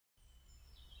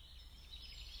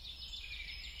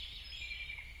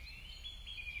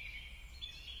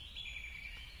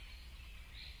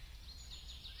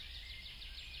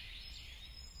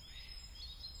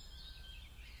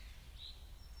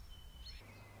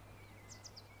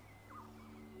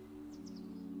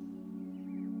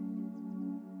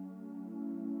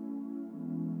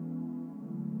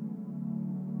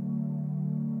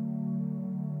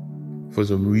For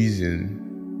some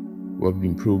reason, we've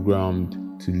been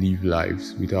programmed to live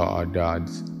lives without our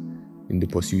dads in the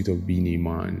pursuit of being a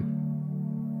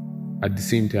man. At the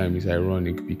same time, it's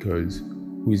ironic because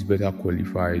who is better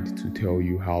qualified to tell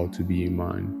you how to be a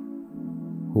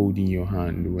man, holding your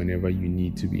hand whenever you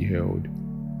need to be held,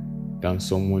 than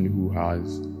someone who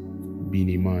has been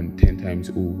a man 10 times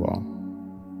over,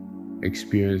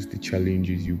 experienced the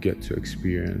challenges you get to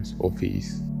experience or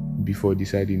face before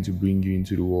deciding to bring you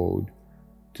into the world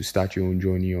to start your own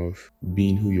journey of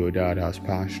being who your dad has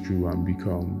passed through and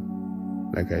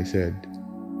become, like I said,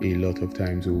 a lot of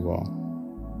times over.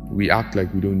 We act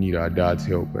like we don't need our dad's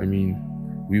help. I mean,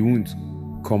 we won't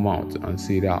come out and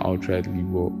say that outrightly,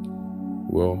 but,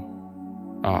 well,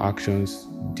 our actions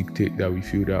dictate that we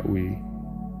feel that way.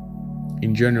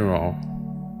 In general,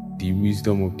 the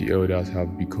wisdom of the elders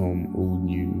have become old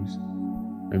news.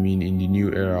 I mean, in the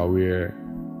new era where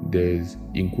there's,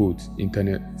 in quotes,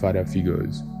 internet father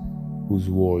figures whose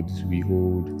words we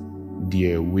hold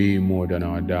dear way more than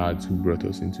our dads who brought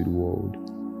us into the world.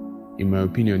 In my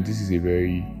opinion, this is a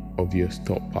very obvious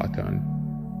thought pattern,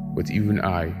 but even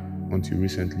I, until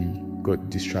recently, got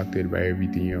distracted by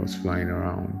everything else flying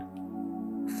around.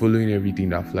 Following everything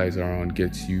that flies around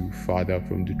gets you farther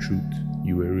from the truth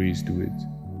you were raised with.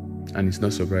 And it's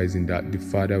not surprising that the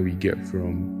farther we get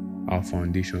from our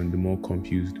foundation, the more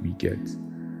confused we get.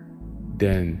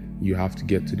 Then you have to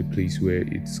get to the place where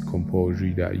it's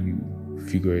compulsory that you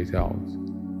figure it out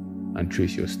and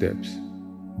trace your steps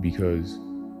because,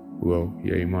 well,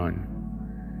 you're a man.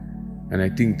 And I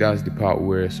think that's the part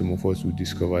where some of us will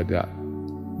discover that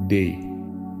they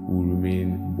will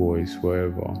remain boys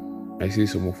forever. I say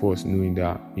some of us knowing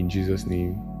that in Jesus'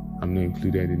 name, I'm not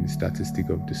included in the statistic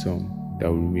of the some that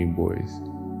will remain boys.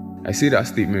 I say that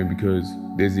statement because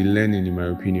there's a learning, in my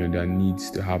opinion, that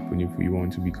needs to happen if we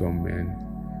want to become men.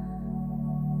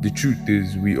 The truth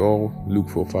is, we all look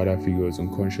for father figures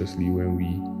unconsciously when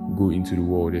we go into the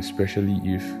world, especially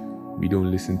if we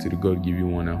don't listen to the God-given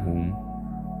one at home,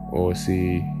 or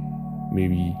say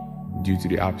maybe due to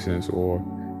the absence or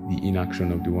the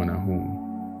inaction of the one at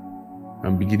home.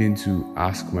 I'm beginning to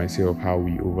ask myself how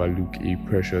we overlook a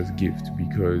precious gift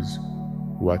because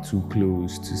we're too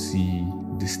close to see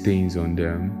the stains on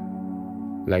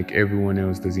them, like everyone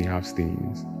else doesn't have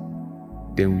stains.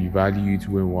 Then we value it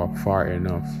when we're far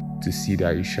enough to see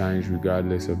that it shines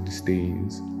regardless of the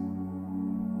stains.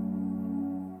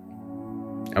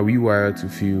 Are we wired to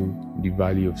feel the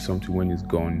value of something when it's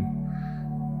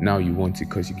gone? Now you want it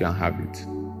because you can't have it,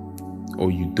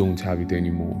 or you don't have it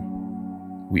anymore.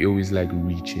 We always like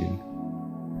reaching.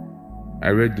 I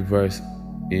read the verse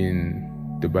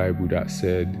in the Bible that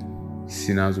said,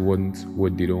 sinners want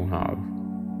what they don't have.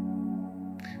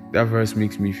 That verse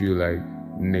makes me feel like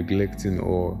neglecting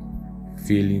or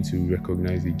failing to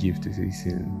recognize the gift is a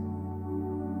sin.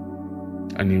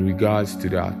 And in regards to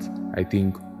that, I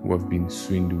think we've been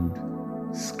swindled,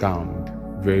 scammed,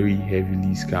 very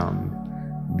heavily scammed,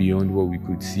 beyond what we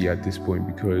could see at this point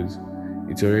because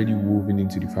it's already woven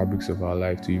into the fabrics of our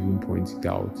life to even point it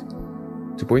out.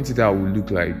 To point it out would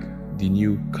look like the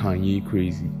new Kanye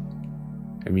crazy.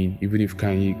 I mean, even if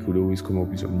Kanye could always come up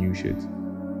with some new shit.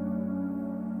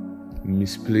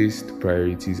 Misplaced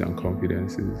priorities and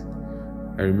confidences.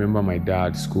 I remember my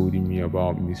dad scolding me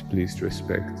about misplaced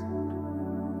respect.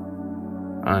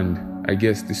 And I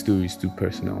guess the story is too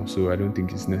personal, so I don't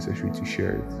think it's necessary to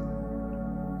share it.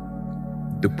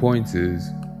 The point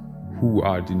is, who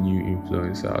are the new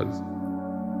influencers?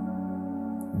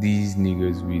 These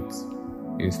niggas with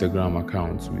Instagram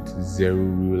accounts with zero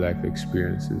real life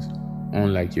experiences,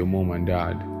 unlike your mom and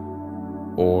dad,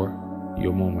 or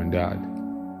your mom and dad.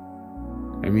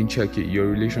 I mean, check it, your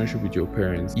relationship with your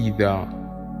parents either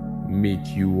make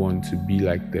you want to be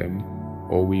like them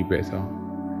or way better,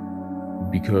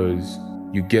 because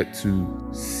you get to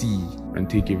see and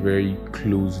take a very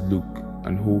close look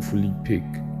and hopefully pick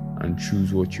and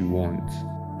choose what you want.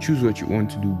 Choose what you want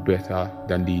to do better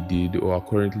than they did or are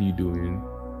currently doing.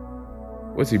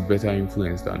 What's a better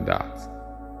influence than that?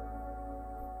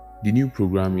 The new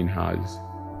programming has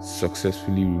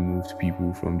successfully removed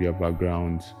people from their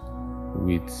backgrounds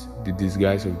with the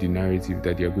disguise of the narrative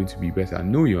that they are going to be better.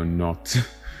 No, you're not.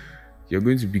 You're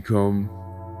going to become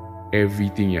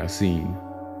everything you're saying,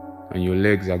 and your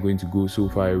legs are going to go so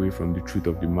far away from the truth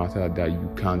of the matter that you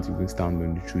can't even stand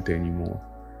on the truth anymore.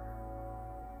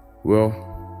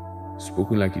 Well,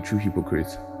 spoken like a true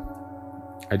hypocrite.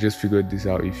 I just figured this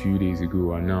out a few days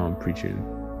ago and now I'm preaching.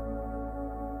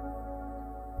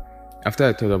 After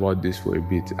I thought about this for a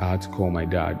bit, I had to call my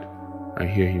dad and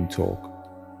hear him talk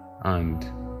and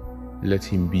let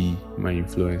him be my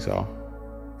influencer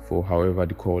for however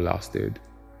the call lasted.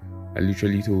 I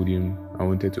literally told him I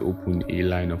wanted to open a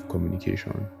line of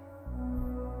communication.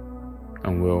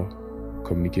 And well,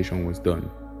 communication was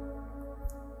done.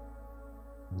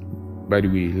 By the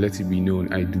way, let it be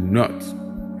known, I do not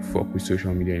fuck with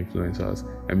social media influencers.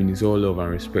 I mean, it's all love and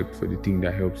respect for the thing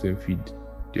that helps them feed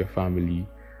their family.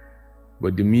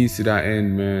 But the means to that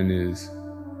end, man, is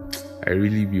I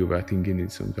really be overthinking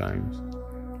it sometimes.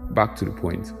 Back to the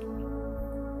point.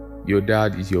 Your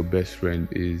dad is your best friend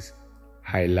is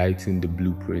highlighting the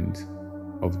blueprint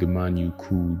of the man you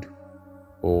could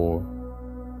or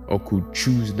could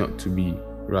choose not to be,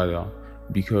 rather,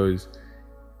 because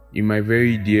in my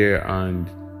very dear and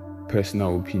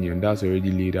personal opinion, that's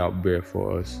already laid out bare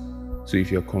for us. So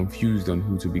if you're confused on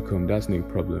who to become, that's no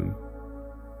problem.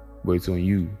 But it's on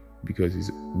you because it's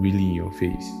really in your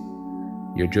face.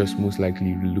 You're just most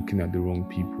likely looking at the wrong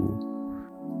people.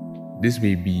 This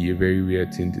may be a very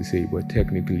weird thing to say, but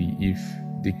technically, if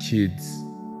the kids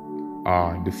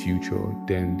are the future,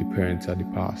 then the parents are the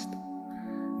past.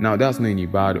 Now, that's not in a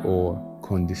bad or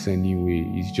condescending way.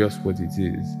 It's just what it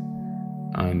is.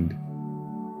 And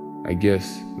I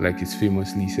guess, like it's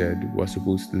famously said, we're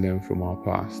supposed to learn from our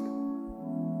past.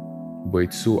 But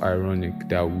it's so ironic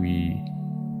that we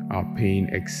are paying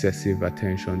excessive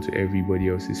attention to everybody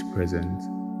else's present,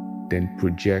 then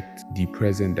project the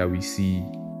present that we see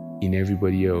in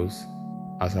everybody else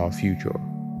as our future.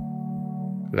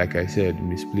 Like I said,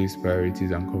 misplaced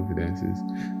priorities and confidences.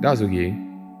 That's okay,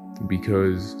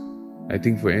 because I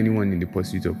think for anyone in the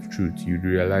pursuit of truth, you'd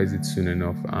realize it soon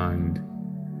enough, and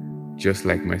just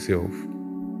like myself,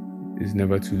 it's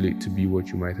never too late to be what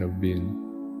you might have been.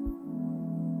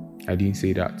 I didn't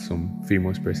say that, some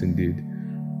famous person did.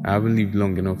 I haven't lived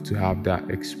long enough to have that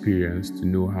experience to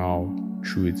know how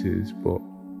true it is, but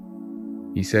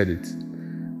he said it.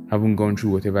 Haven't gone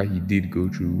through whatever he did go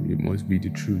through, it must be the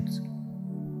truth.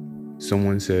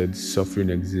 Someone said suffering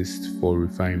exists for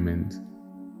refinement,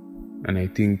 and I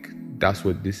think that's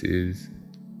what this is.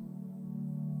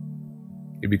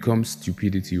 It becomes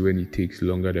stupidity when it takes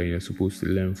longer than you're supposed to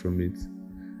learn from it.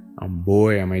 And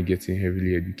boy, am I getting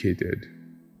heavily educated.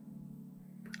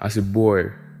 As a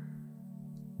boy,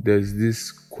 there's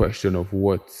this question of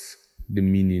what's the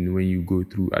meaning when you go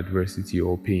through adversity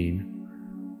or pain.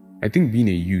 I think being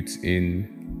a youth in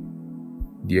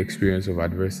the experience of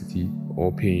adversity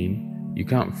or pain, you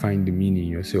can't find the meaning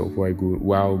yourself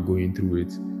while going through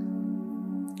it.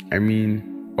 I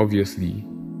mean, obviously,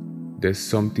 there's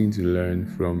something to learn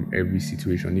from every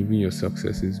situation, even your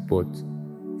successes, but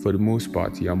for the most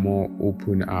part, you're more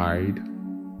open-eyed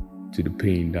to the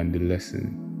pain than the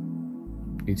lesson.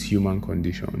 It's human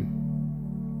condition.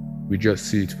 We just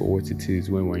see it for what it is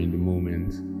when we're in the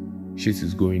moment. Shit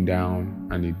is going down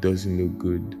and it doesn't look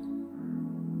good.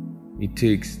 It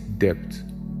takes depth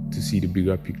to see the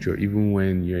bigger picture, even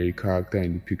when you're a character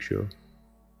in the picture.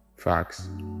 Facts.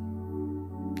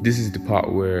 This is the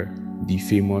part where the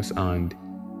famous and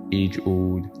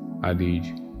age-old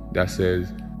adage that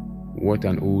says, what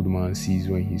an old man sees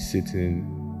when he's sitting,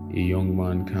 a young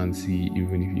man can't see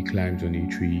even if he climbs on a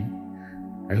tree.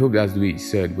 I hope that's the way it's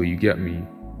said, but you get me.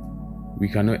 We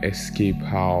cannot escape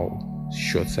how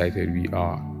short-sighted we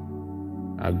are,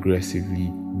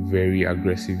 very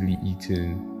aggressively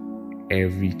eating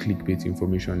every clickbait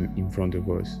information in front of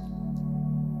us.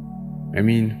 I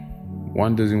mean,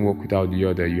 one doesn't work without the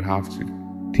other. You have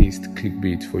to taste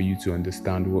clickbait for you to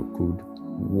understand what could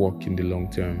work in the long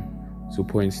term. So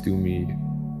point still made.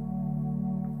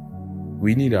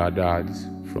 We need our dads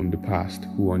from the past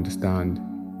who understand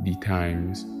the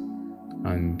times,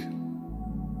 and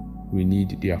we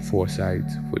need their foresight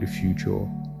for the future.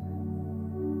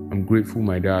 I'm grateful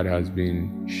my dad has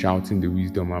been shouting the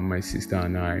wisdom at my sister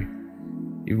and I,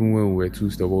 even when we were too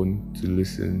stubborn to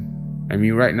listen. I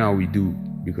mean, right now we do,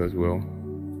 because, well,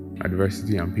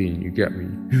 adversity and pain, you get me.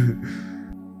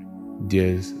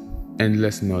 There's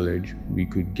endless knowledge we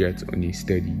could get on a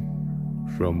steady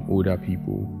from older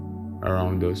people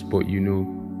around us, but you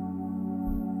know,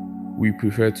 we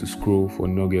prefer to scroll for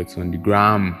nuggets on the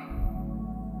gram.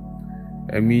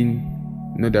 I mean,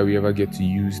 not that we ever get to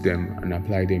use them and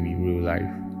apply them in real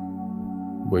life,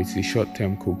 but it's a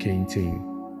short-term cocaine thing.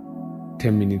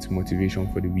 10 minutes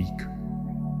motivation for the week,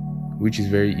 which is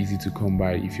very easy to come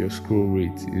by if your scroll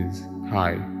rate is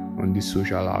high on these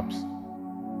social apps.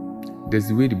 There's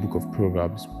the way the book of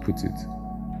Proverbs puts it.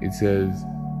 It says,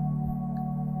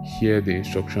 hear the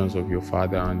instructions of your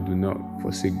father and do not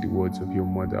forsake the words of your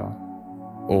mother.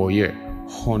 Or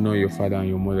honor your father and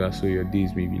your mother so your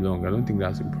days may be long. I don't think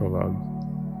that's in Proverbs.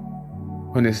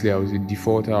 Honestly, I was a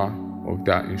defaulter of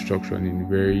that instruction in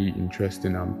very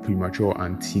interesting and premature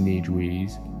and teenage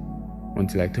ways.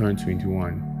 until I turned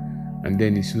 21. And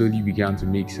then it slowly began to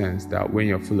make sense that when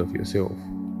you're full of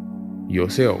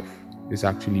yourself is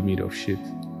actually made of shit,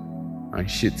 and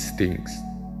shit stinks.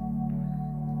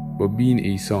 But being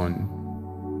a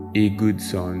son, a good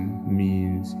son,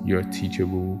 means you're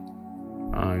teachable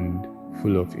and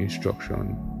full of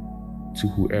instruction to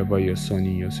whoever you're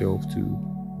sonning yourself to.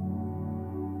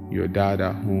 Your dad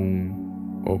at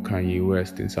home or Kanye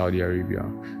West in Saudi Arabia.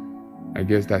 I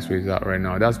guess that's where he's at right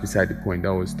now. That's beside the point.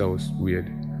 That was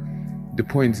weird. The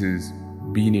point is,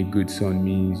 being a good son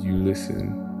means you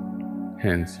listen.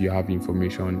 Hence, you have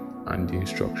information and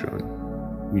instruction,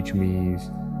 which means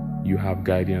you have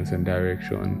guidance and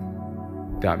direction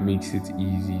that makes it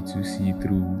easy to see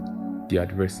through the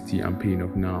adversity and pain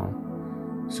of now,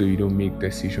 so you don't make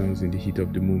decisions in the heat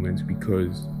of the moment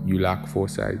because you lack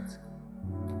foresight.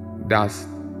 That's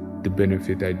the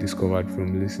benefit I discovered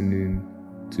from listening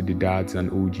to the dads and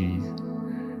OGs.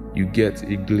 You get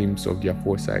a glimpse of their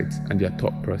foresight and their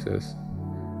thought process.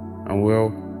 And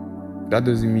well, that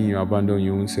doesn't mean you abandon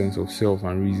your own sense of self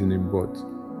and reasoning, but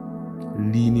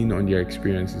leaning on their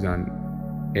experiences and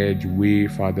edge way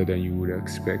farther than you would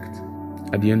expect.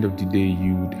 At the end of the day,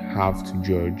 you'd have to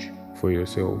judge for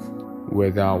yourself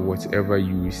whether whatever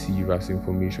you receive as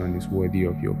information is worthy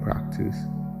of your practice.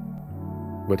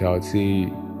 But I would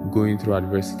say going through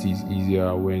adversity is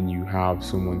easier when you have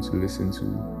someone to listen to.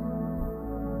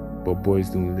 But boys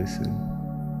don't listen.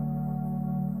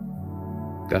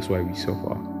 That's why we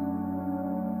suffer.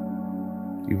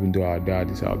 Even though our dad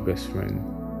is our best friend.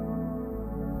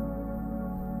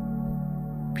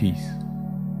 Peace.